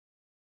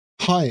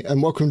Hi,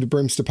 and welcome to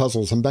BremSter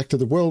Puzzles. I'm back to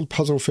the World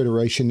Puzzle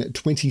Federation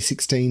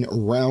 2016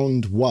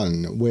 Round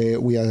 1,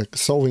 where we are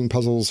solving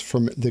puzzles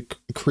from the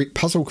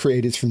puzzle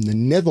creators from the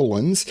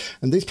Netherlands.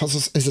 And these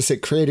puzzles, as I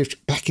said, created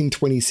back in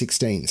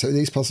 2016. So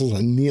these puzzles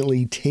are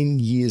nearly 10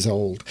 years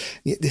old,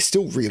 yet they're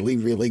still really,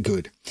 really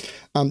good.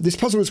 This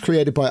puzzle was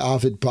created by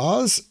Arvid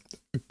Bars.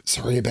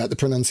 Sorry about the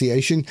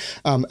pronunciation.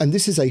 And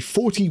this is a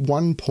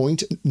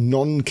 41-point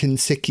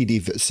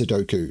non-consecutive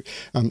Sudoku.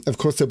 Of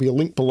course, there'll be a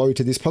link below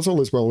to this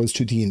puzzle as well as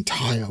to the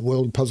entire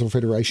World Puzzle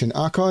Federation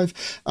archive.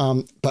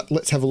 But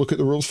let's have a look at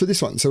the rules for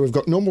this one. So we've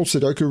got normal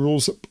Sudoku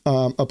rules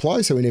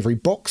apply. So in every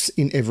box,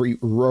 in every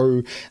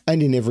row,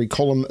 and in every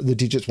column, the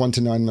digits 1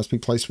 to 9 must be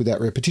placed without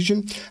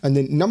repetition. And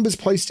then numbers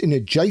placed in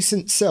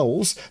adjacent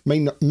cells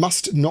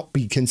must not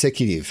be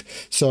consecutive.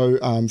 So,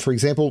 for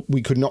example,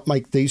 we could not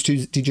make these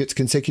two digits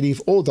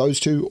consecutive, or those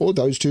two, or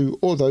those two,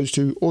 or those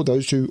two, or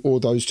those two, or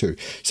those two.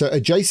 So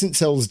adjacent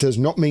cells does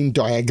not mean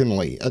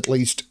diagonally. At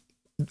least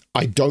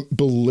I don't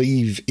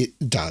believe it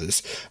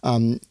does.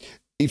 I've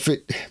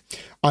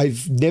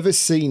never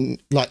seen,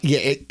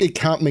 it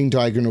can't mean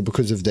diagonal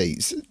because of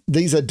these.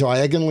 These are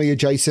diagonally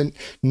adjacent.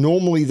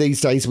 Normally these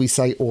days we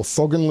say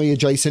orthogonally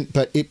adjacent,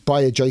 but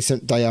by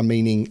adjacent they are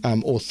meaning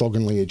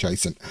orthogonally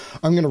adjacent.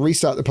 I'm going to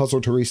restart the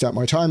puzzle to restart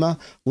my timer.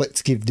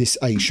 Let's give this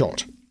a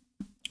shot.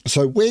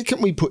 So where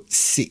can we put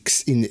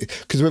 6 in?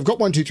 Because we've got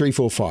 1, 2, 3,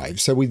 4, 5.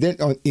 So we then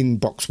in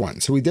box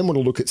 1. So we then want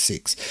to look at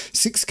 6.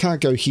 6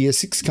 can't go here.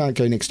 6 can't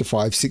go next to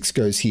 5. 6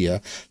 goes here.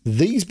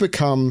 These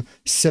become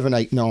 7,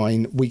 8,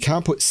 9. We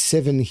can't put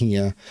 7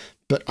 here.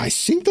 But I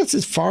think that's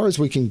as far as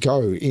we can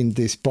go in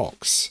this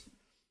box.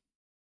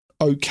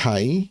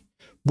 Okay.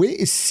 Where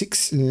is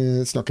 6?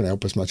 It's not going to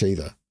help us much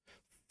either.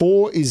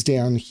 4 is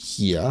down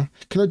here.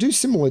 Can I do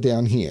similar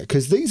down here?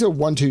 Because these are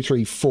 1, 2,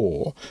 3,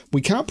 4.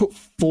 We can't put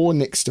 4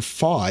 next to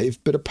 5,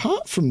 but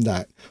apart from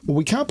that, well,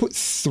 we can't put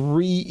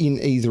 3 in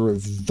either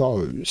of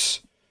those.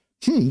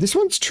 This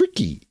one's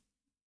tricky.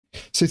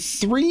 So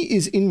 3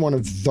 is in one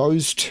of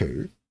those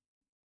two.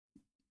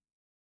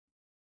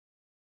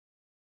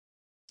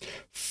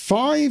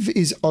 5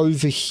 is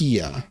over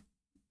here.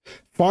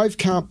 5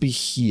 can't be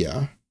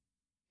here.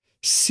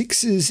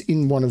 6 is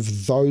in one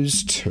of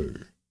those two.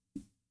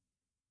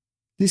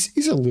 This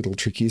is a little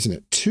tricky, isn't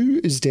it?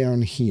 2 is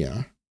down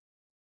here.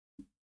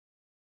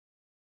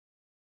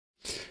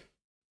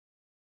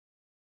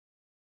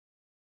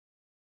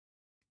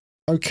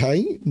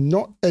 Okay,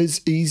 not as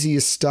easy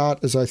a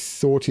start as I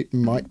thought it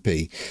might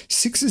be.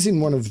 6 is in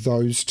one of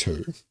those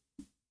two.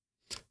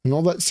 And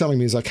all that's telling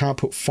me is I can't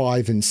put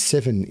 5 and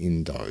 7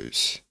 in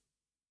those.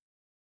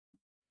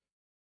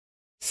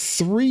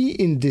 3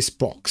 in this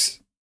box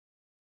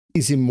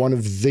is in one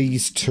of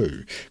these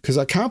two, because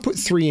I can't put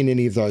 3 in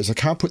any of those. I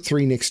can't put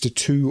 3 next to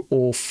 2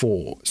 or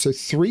 4. So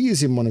 3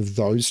 is in one of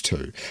those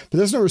two, but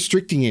that's not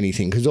restricting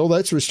anything, because all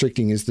that's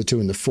restricting is the 2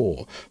 and the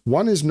 4.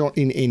 1 is not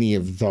in any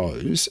of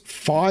those.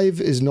 5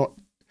 is not,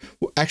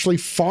 well, actually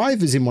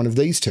 5 is in one of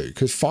these two,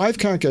 because 5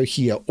 can't go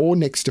here or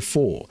next to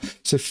 4.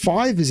 So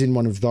 5 is in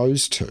one of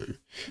those two,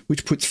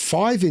 which puts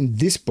 5 in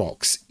this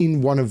box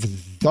in one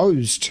of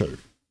those two.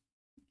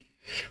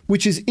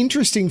 Which is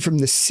interesting from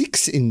the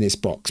 6 in this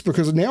box,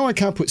 because now I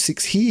can't put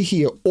 6 here,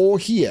 here, or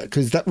here,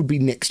 because that would be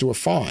next to a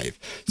 5.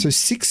 So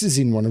 6 is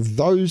in one of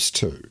those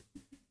two.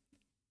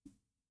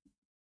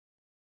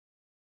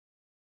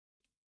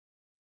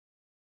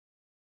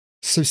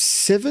 So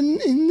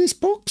 7 in this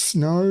box?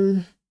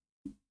 No.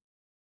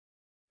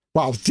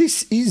 Wow,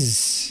 this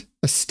is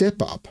a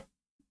step up.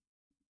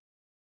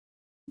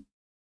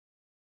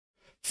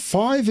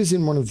 5 is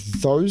in one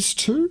of those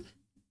two.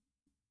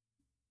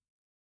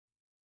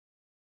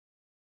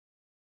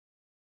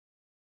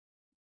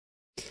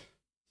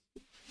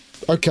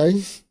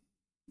 Okay.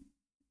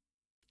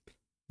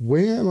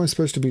 Where am I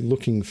supposed to be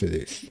looking for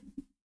this?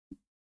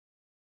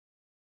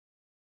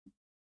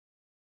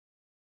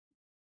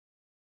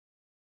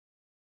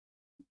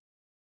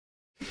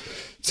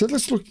 So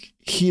let's look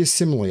here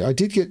similarly. I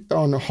did get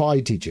on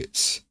high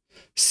digits.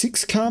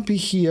 6 can't be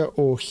here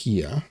or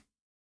here.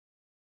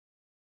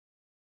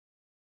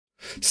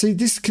 See,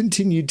 this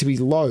continued to be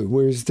low,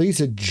 whereas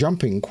these are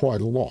jumping quite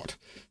a lot.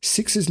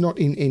 6 is not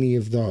in any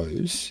of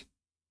those.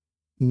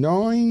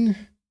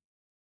 9...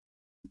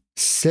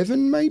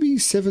 7 maybe?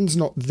 7's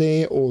not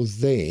there or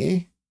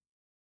there.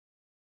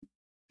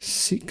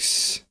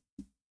 6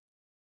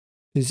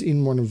 is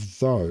in one of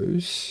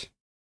those.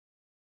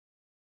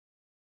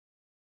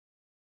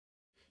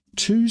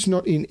 2's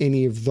not in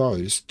any of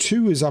those.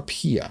 2 is up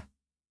here.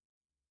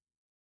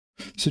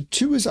 So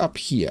 2 is up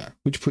here,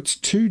 which puts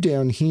 2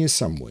 down here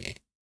somewhere.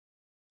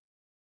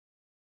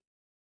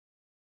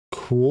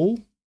 Cool.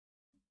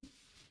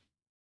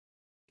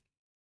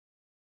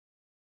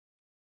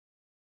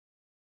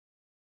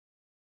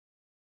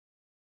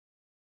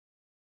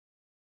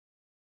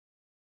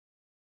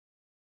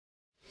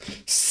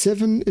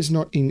 Seven is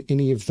not in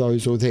any of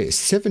those or there.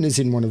 7 is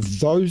in one of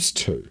those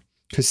two,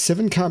 because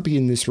 7 can't be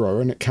in this row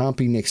and it can't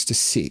be next to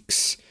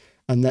 6.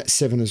 And that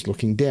 7 is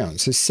looking down.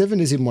 So 7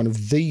 is in one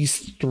of these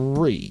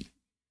three.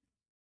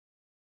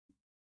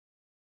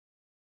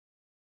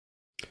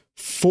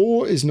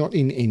 4 is not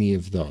in any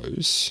of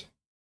those.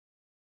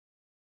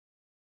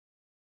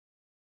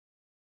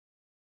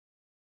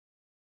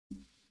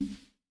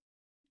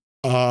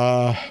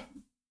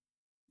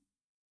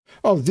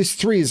 Oh, this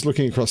 3 is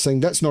looking across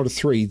saying that's not a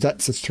 3,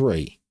 that's a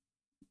 3.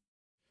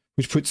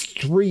 Which puts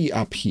 3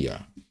 up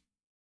here.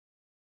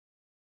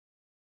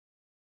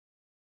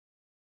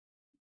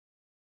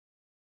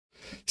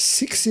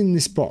 Six in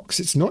this box.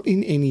 It's not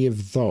in any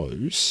of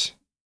those.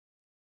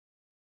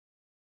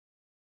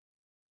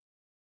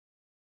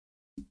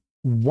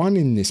 1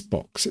 in this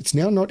box. It's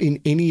now not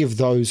in any of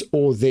those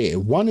or there.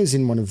 1 is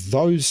in one of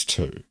those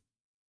two.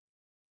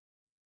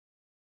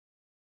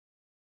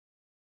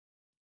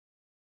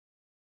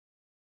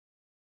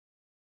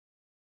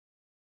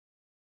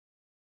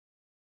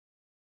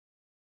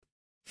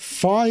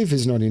 Five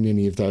is not in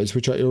any of those,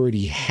 which I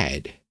already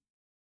had.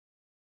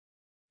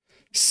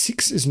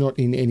 6 is not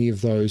in any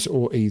of those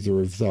or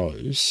either of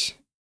those.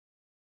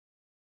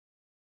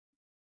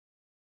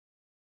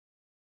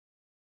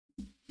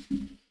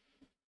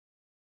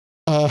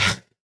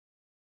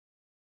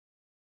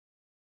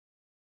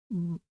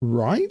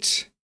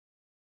 Right?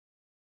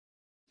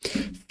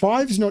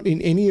 5 is not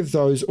in any of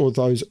those or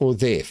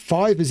there.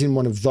 5 is in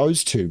one of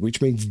those two,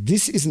 which means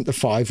this isn't the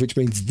 5, which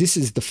means this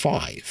is the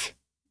 5.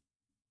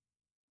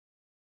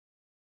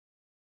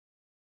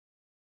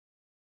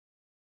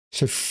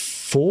 So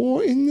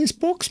 4 in this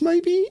box,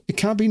 maybe? It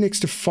can't be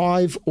next to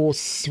 5 or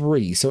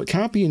 3, so it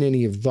can't be in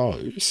any of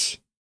those.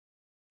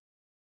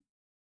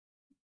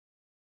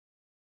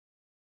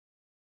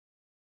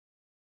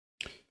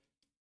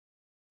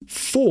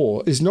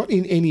 Four is not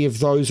in any of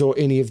those or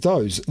any of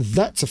those.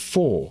 That's a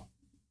 4.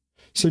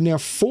 So now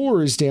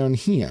 4 is down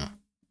here.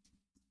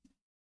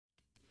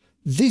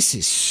 This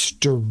is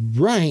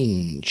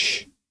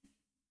strange.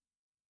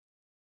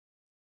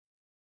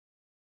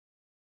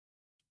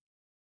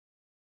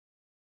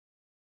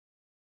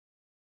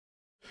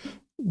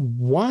 Maybe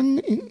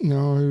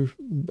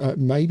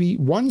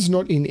 1's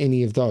not in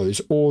any of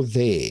those or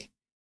there.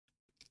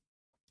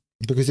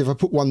 Because if I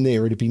put 1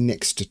 there, it'd be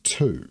next to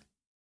 2.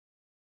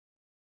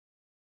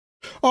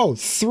 Oh,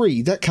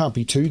 3, that can't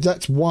be 2,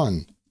 that's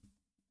 1.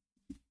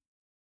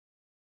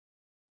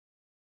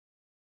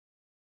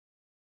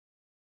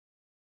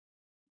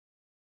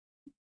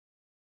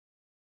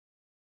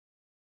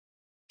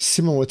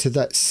 Similar to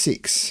that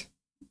 6,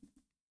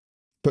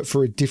 but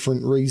for a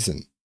different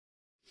reason.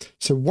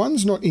 So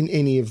 1's not in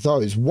any of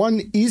those.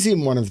 1 is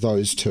in one of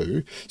those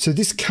two. So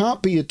this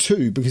can't be a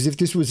 2, because if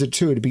this was a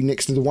 2, it'd be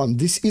next to the 1.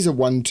 This is a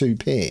 1-2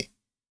 pair.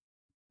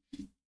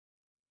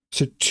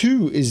 So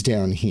 2 is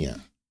down here.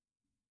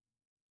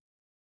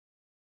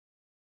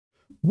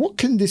 What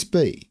can this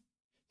be?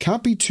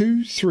 Can't be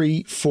 2,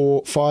 3,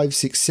 4, 5,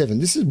 6, 7.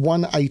 This is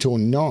 1, 8, or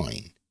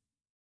 9.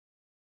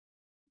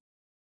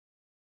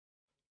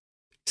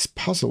 This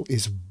puzzle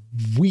is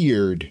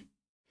weird.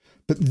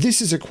 But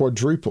this is a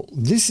quadruple.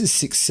 This is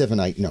 6, 7,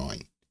 8,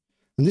 9.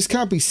 And this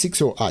can't be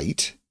 6 or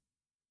 8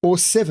 or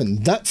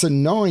 7. That's a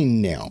 9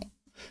 now.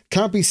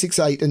 Can't be 6,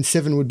 8, and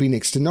 7 would be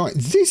next to 9.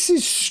 This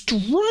is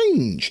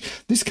strange.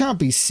 This can't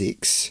be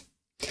 6.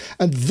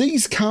 And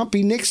these can't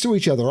be next to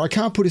each other. I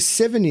can't put a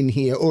 7 in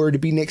here or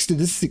it'd be next to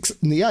the 6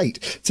 and the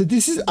 8. So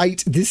this is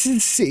 8. This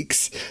is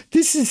 6.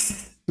 This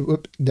is...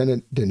 No,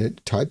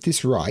 type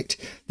this right.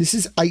 This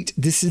is 8,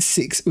 this is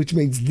 6, which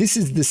means this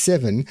is the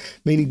 7,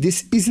 meaning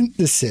this isn't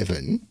the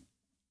 7.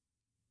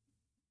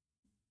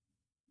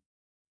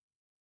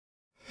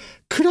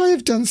 Could I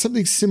have done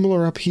something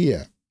similar up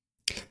here?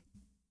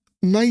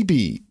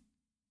 Maybe.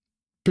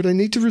 But I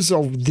need to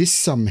resolve this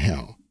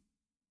somehow.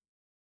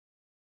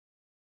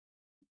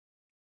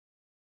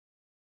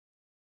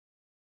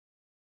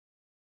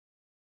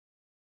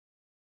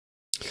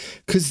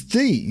 Because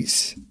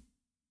these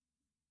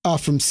are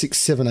from 6,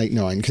 7, 8,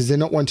 9, because they're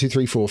not 1, 2,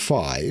 3, 4,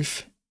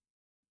 5.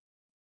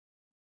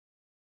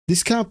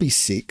 This can't be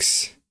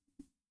 6.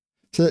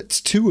 So that's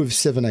 2 of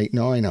 7, 8,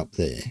 9 up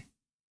there.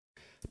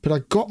 But I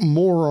got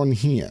more on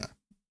here.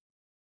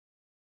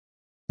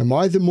 Am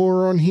I the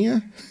moron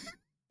here?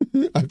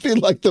 I feel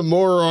like the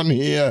moron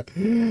here.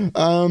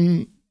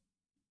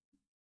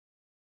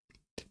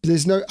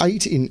 There's no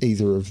 8 in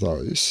either of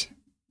those.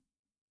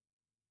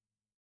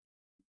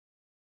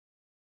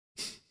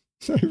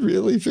 I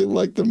really feel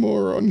like the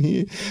moron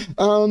here.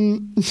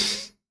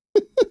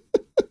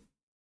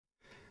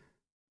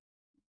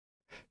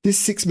 This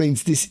 6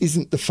 means this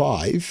isn't the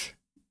 5.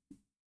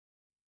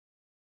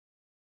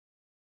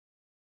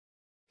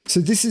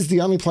 So this is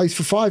the only place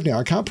for 5 now.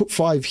 I can't put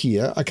 5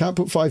 here. I can't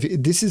put 5 here.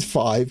 This is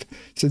 5.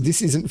 So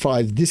this isn't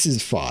 5. This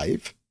is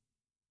 5.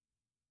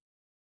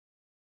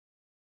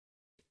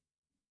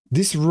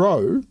 This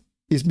row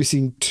is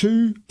missing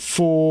 2,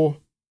 4,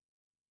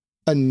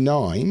 and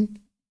 9.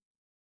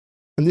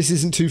 And this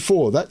isn't 2,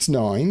 4. That's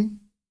 9.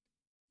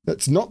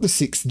 That's not the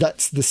 6.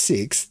 That's the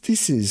 6.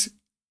 This is...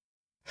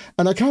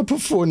 And I can't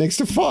put 4 next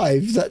to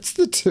 5. That's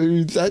the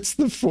 2. That's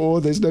the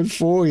 4. There's no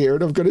 4 here.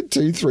 And I've got a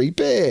 2, 3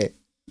 pair.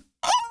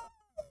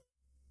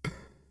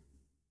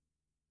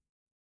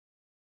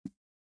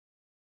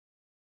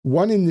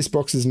 1 in this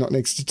box is not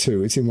next to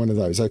 2. It's in one of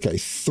those. Okay,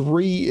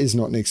 3 is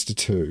not next to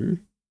 2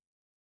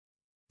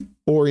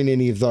 or in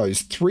any of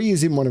those. 3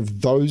 is in one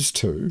of those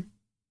two.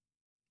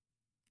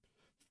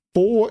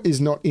 4 is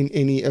not in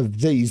any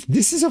of these.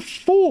 This is a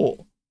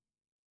 4.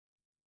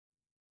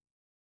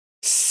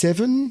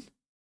 7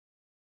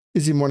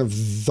 is in one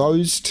of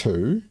those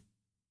two.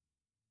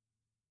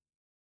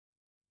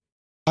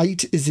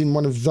 8 is in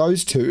one of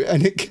those two,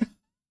 and it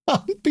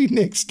can't be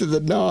next to the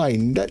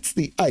 9. That's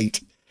the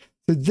 8.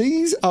 So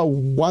these are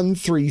 1,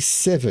 3,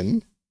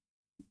 7.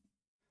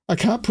 I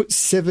can't put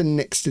 7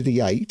 next to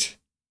the 8.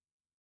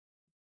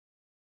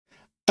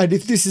 And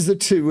if this is a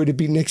 2, it'd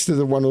be next to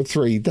the 1 or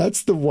 3.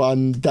 That's the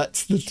 1,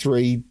 that's the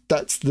 3,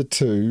 that's the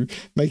 2,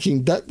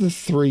 making that the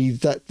 3,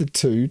 that the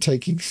 2,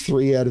 taking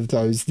 3 out of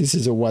those. This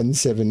is a 1,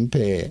 7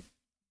 pair.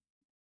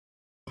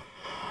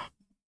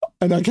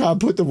 And I can't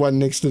put the 1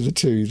 next to the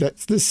 2.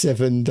 That's the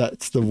 7,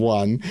 that's the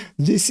 1.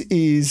 This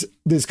is,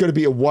 there's got to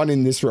be a 1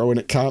 in this row and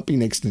it can't be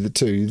next to the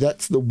 2.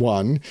 That's the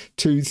 1,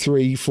 2,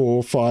 3,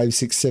 4, 5,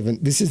 6, 7.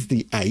 This is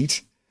the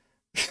 8.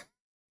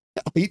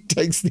 8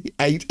 takes the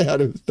 8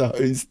 out of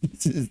those.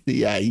 This is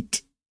the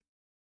 8.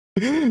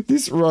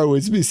 This row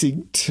is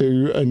missing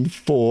 2 and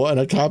 4, and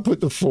I can't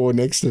put the 4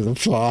 next to the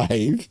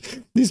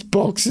 5. This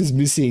box is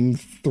missing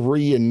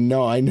 3 and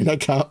 9, and I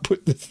can't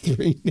put the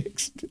 3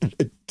 next to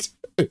the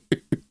 2.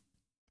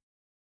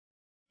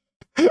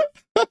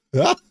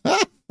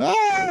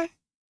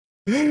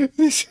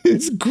 This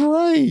is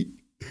great.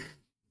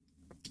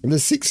 The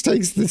 6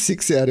 takes the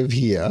 6 out of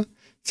here.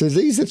 So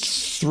these are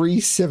 3,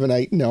 7,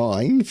 8,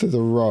 9 for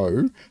the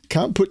row.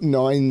 Can't put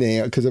 9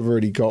 there because I've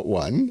already got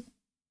one.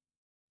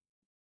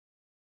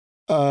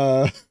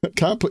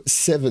 Can't put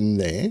 7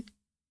 there.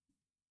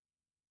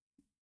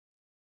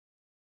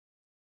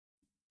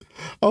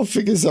 I'll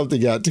figure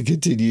something out to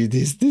continue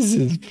this. This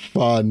is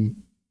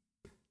fun.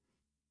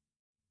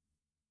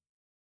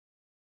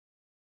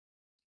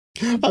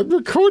 I'm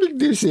recording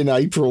this in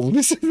April.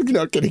 This is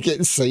not going to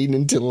get seen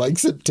until like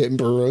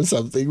September or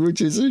something,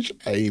 which is a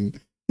shame.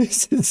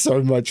 This is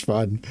so much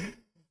fun.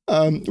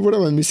 What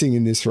am I missing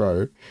in this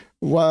row?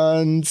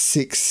 1,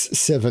 6,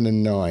 7,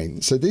 and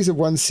 9. So these are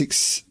 1,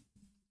 6,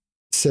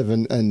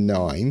 7, and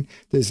 9.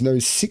 There's no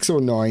 6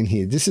 or 9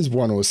 here. This is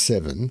 1 or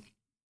 7.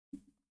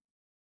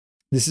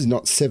 This is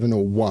not 7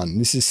 or 1.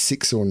 This is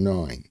 6 or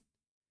 9.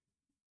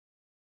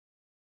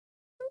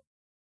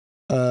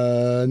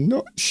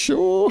 Not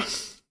sure.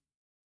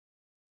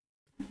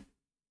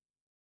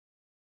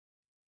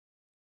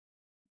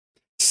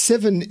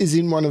 Seven is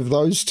in one of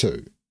those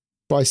two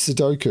by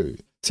Sudoku.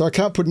 So I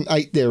can't put an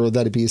 8 there or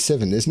that'd be a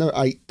 7. There's no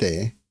 8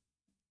 there.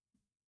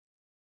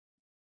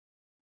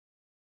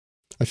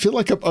 I feel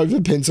like I'm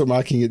over pencil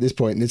marking at this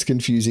point and it's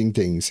confusing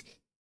things.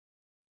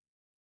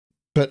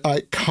 But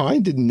I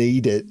kind of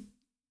need it.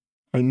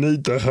 I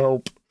need the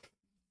help.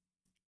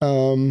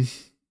 Oh,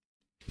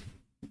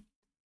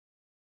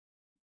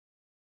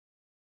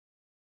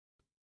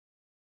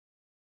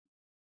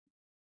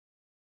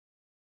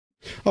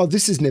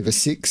 this is never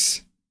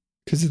 6.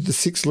 Because of the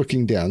 6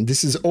 looking down.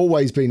 This has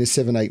always been a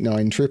 7, 8,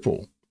 9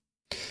 triple.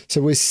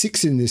 So we're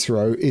 6 in this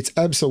row. It's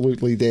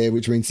absolutely there,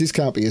 which means this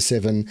can't be a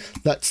 7.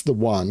 That's the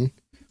 1,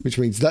 which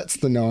means that's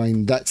the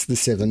 9, that's the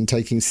 7,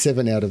 taking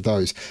 7 out of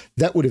those.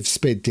 That would have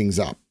sped things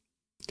up.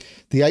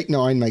 The 8,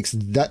 9 makes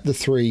that the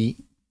 3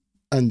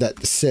 and that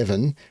the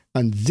 7.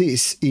 And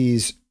this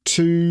is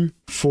 2,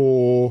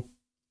 4,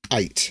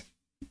 8.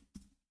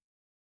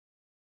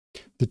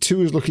 The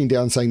 2 is looking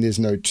down saying there's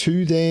no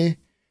 2 there.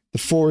 The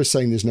 4 is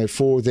saying there's no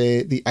 4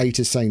 there. The 8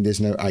 is saying there's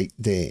no 8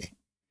 there.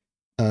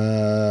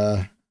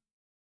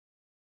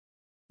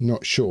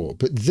 Not sure.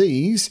 But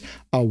these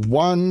are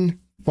 1,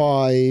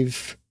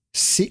 5,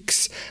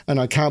 6. And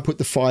I can't put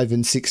the 5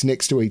 and 6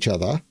 next to each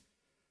other.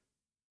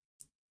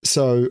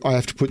 So I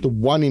have to put the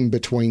 1 in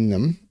between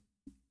them.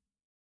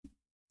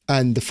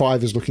 And the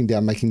 5 is looking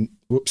down making...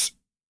 Whoops.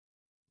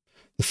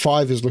 The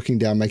 5 is looking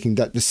down making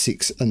that the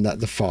 6 and that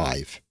the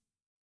 5.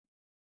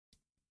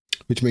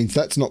 Which means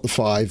that's not the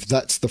 5,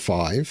 that's the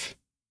 5.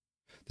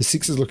 The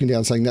 6 is looking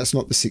down saying that's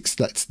not the 6,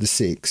 that's the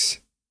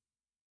 6.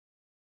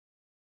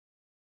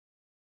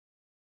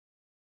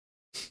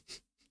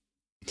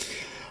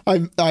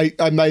 I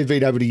may have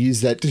been able to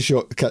use that to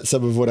shortcut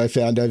some of what I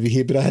found over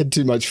here, but I had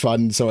too much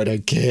fun, so I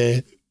don't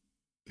care.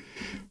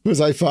 Was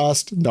I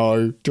fast?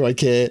 No. Do I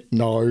care?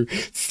 No.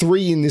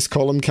 3 in this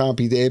column can't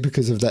be there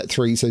because of that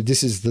 3. So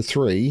this is the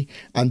 3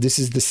 and this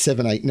is the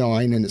 7, 8,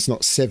 9 and it's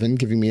not 7,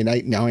 giving me an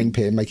 8, 9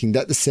 pair, making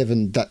that the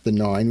 7, that the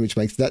 9, which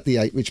makes that the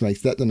 8, which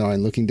makes that the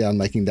 9, looking down,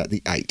 making that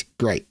the 8.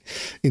 Great.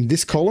 In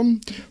this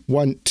column,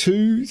 1,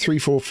 2, 3,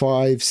 4,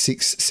 5,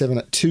 6,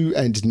 7, 2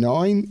 and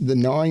 9. The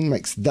 9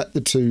 makes that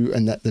the 2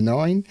 and that the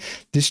 9.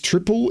 This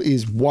triple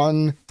is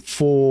 1,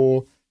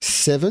 4,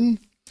 7.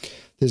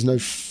 There's no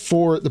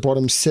 4 at the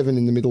bottom, 7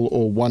 in the middle,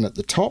 or 1 at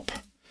the top.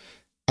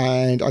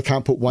 And I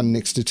can't put 1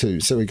 next to 2.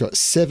 So we've got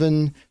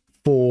 7,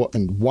 4,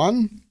 and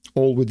 1.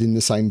 all within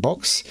the same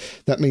box.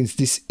 That means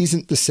this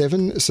isn't the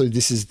 7, so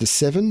this is the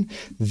 7.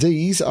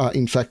 These are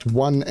in fact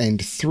 1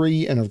 and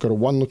 3, and I've got a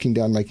 1 looking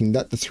down, making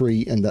that the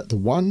 3 and that the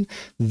 1.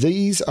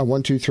 These are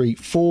 1, 2, 3,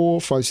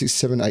 4, 5, 6,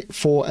 7, 8,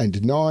 4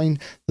 and 9.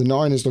 The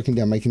 9 is looking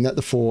down, making that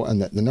the 4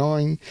 and that the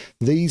 9.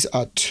 These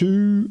are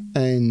 2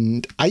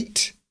 and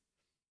 8.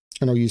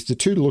 And I'll use the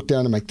 2 to look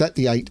down and make that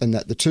the 8 and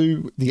that the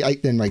 2. The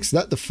 8 then makes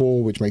that the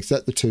 4, which makes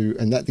that the 2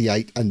 and that the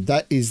 8. And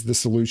that is the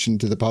solution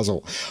to the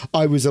puzzle.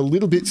 I was a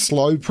little bit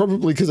slow,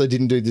 probably because I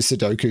didn't do the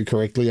Sudoku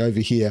correctly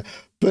over here.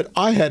 But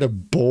I had a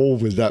ball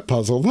with that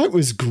puzzle. That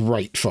was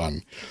great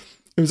fun.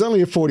 It was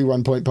only a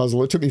 41-point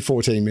puzzle. It took me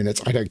 14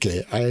 minutes. I don't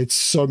care. I had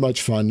so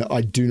much fun. I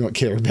do not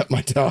care about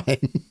my time.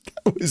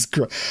 That was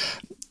great.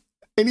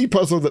 Any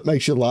puzzle that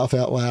makes you laugh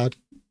out loud,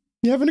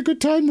 you're having a good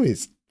time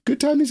with.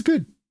 Good time is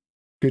good.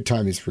 Good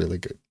time is really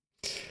good.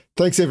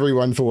 Thanks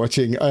everyone for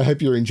watching. I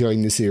hope you're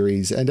enjoying the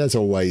series. And as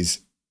always,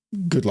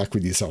 good luck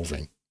with your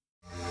solving.